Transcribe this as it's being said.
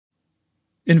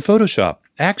In Photoshop,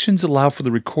 actions allow for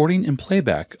the recording and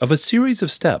playback of a series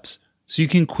of steps, so you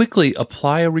can quickly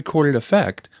apply a recorded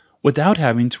effect without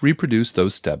having to reproduce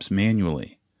those steps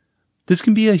manually. This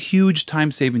can be a huge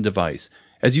time-saving device,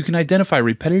 as you can identify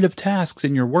repetitive tasks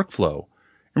in your workflow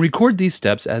and record these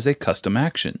steps as a custom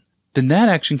action. Then that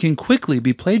action can quickly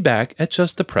be played back at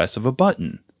just the press of a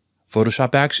button.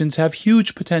 Photoshop actions have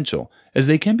huge potential, as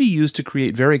they can be used to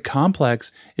create very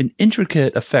complex and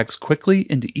intricate effects quickly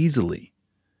and easily.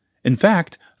 In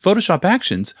fact, Photoshop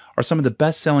actions are some of the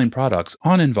best-selling products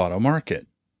on Envato Market.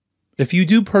 If you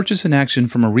do purchase an action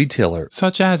from a retailer,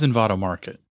 such as Envato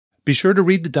Market, be sure to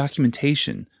read the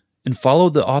documentation and follow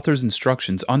the author's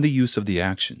instructions on the use of the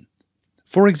action.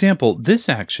 For example, this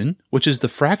action, which is the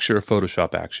Fracture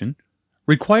Photoshop action,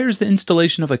 requires the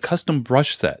installation of a custom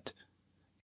brush set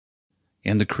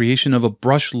and the creation of a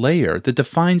brush layer that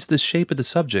defines the shape of the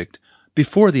subject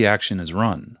before the action is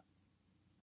run.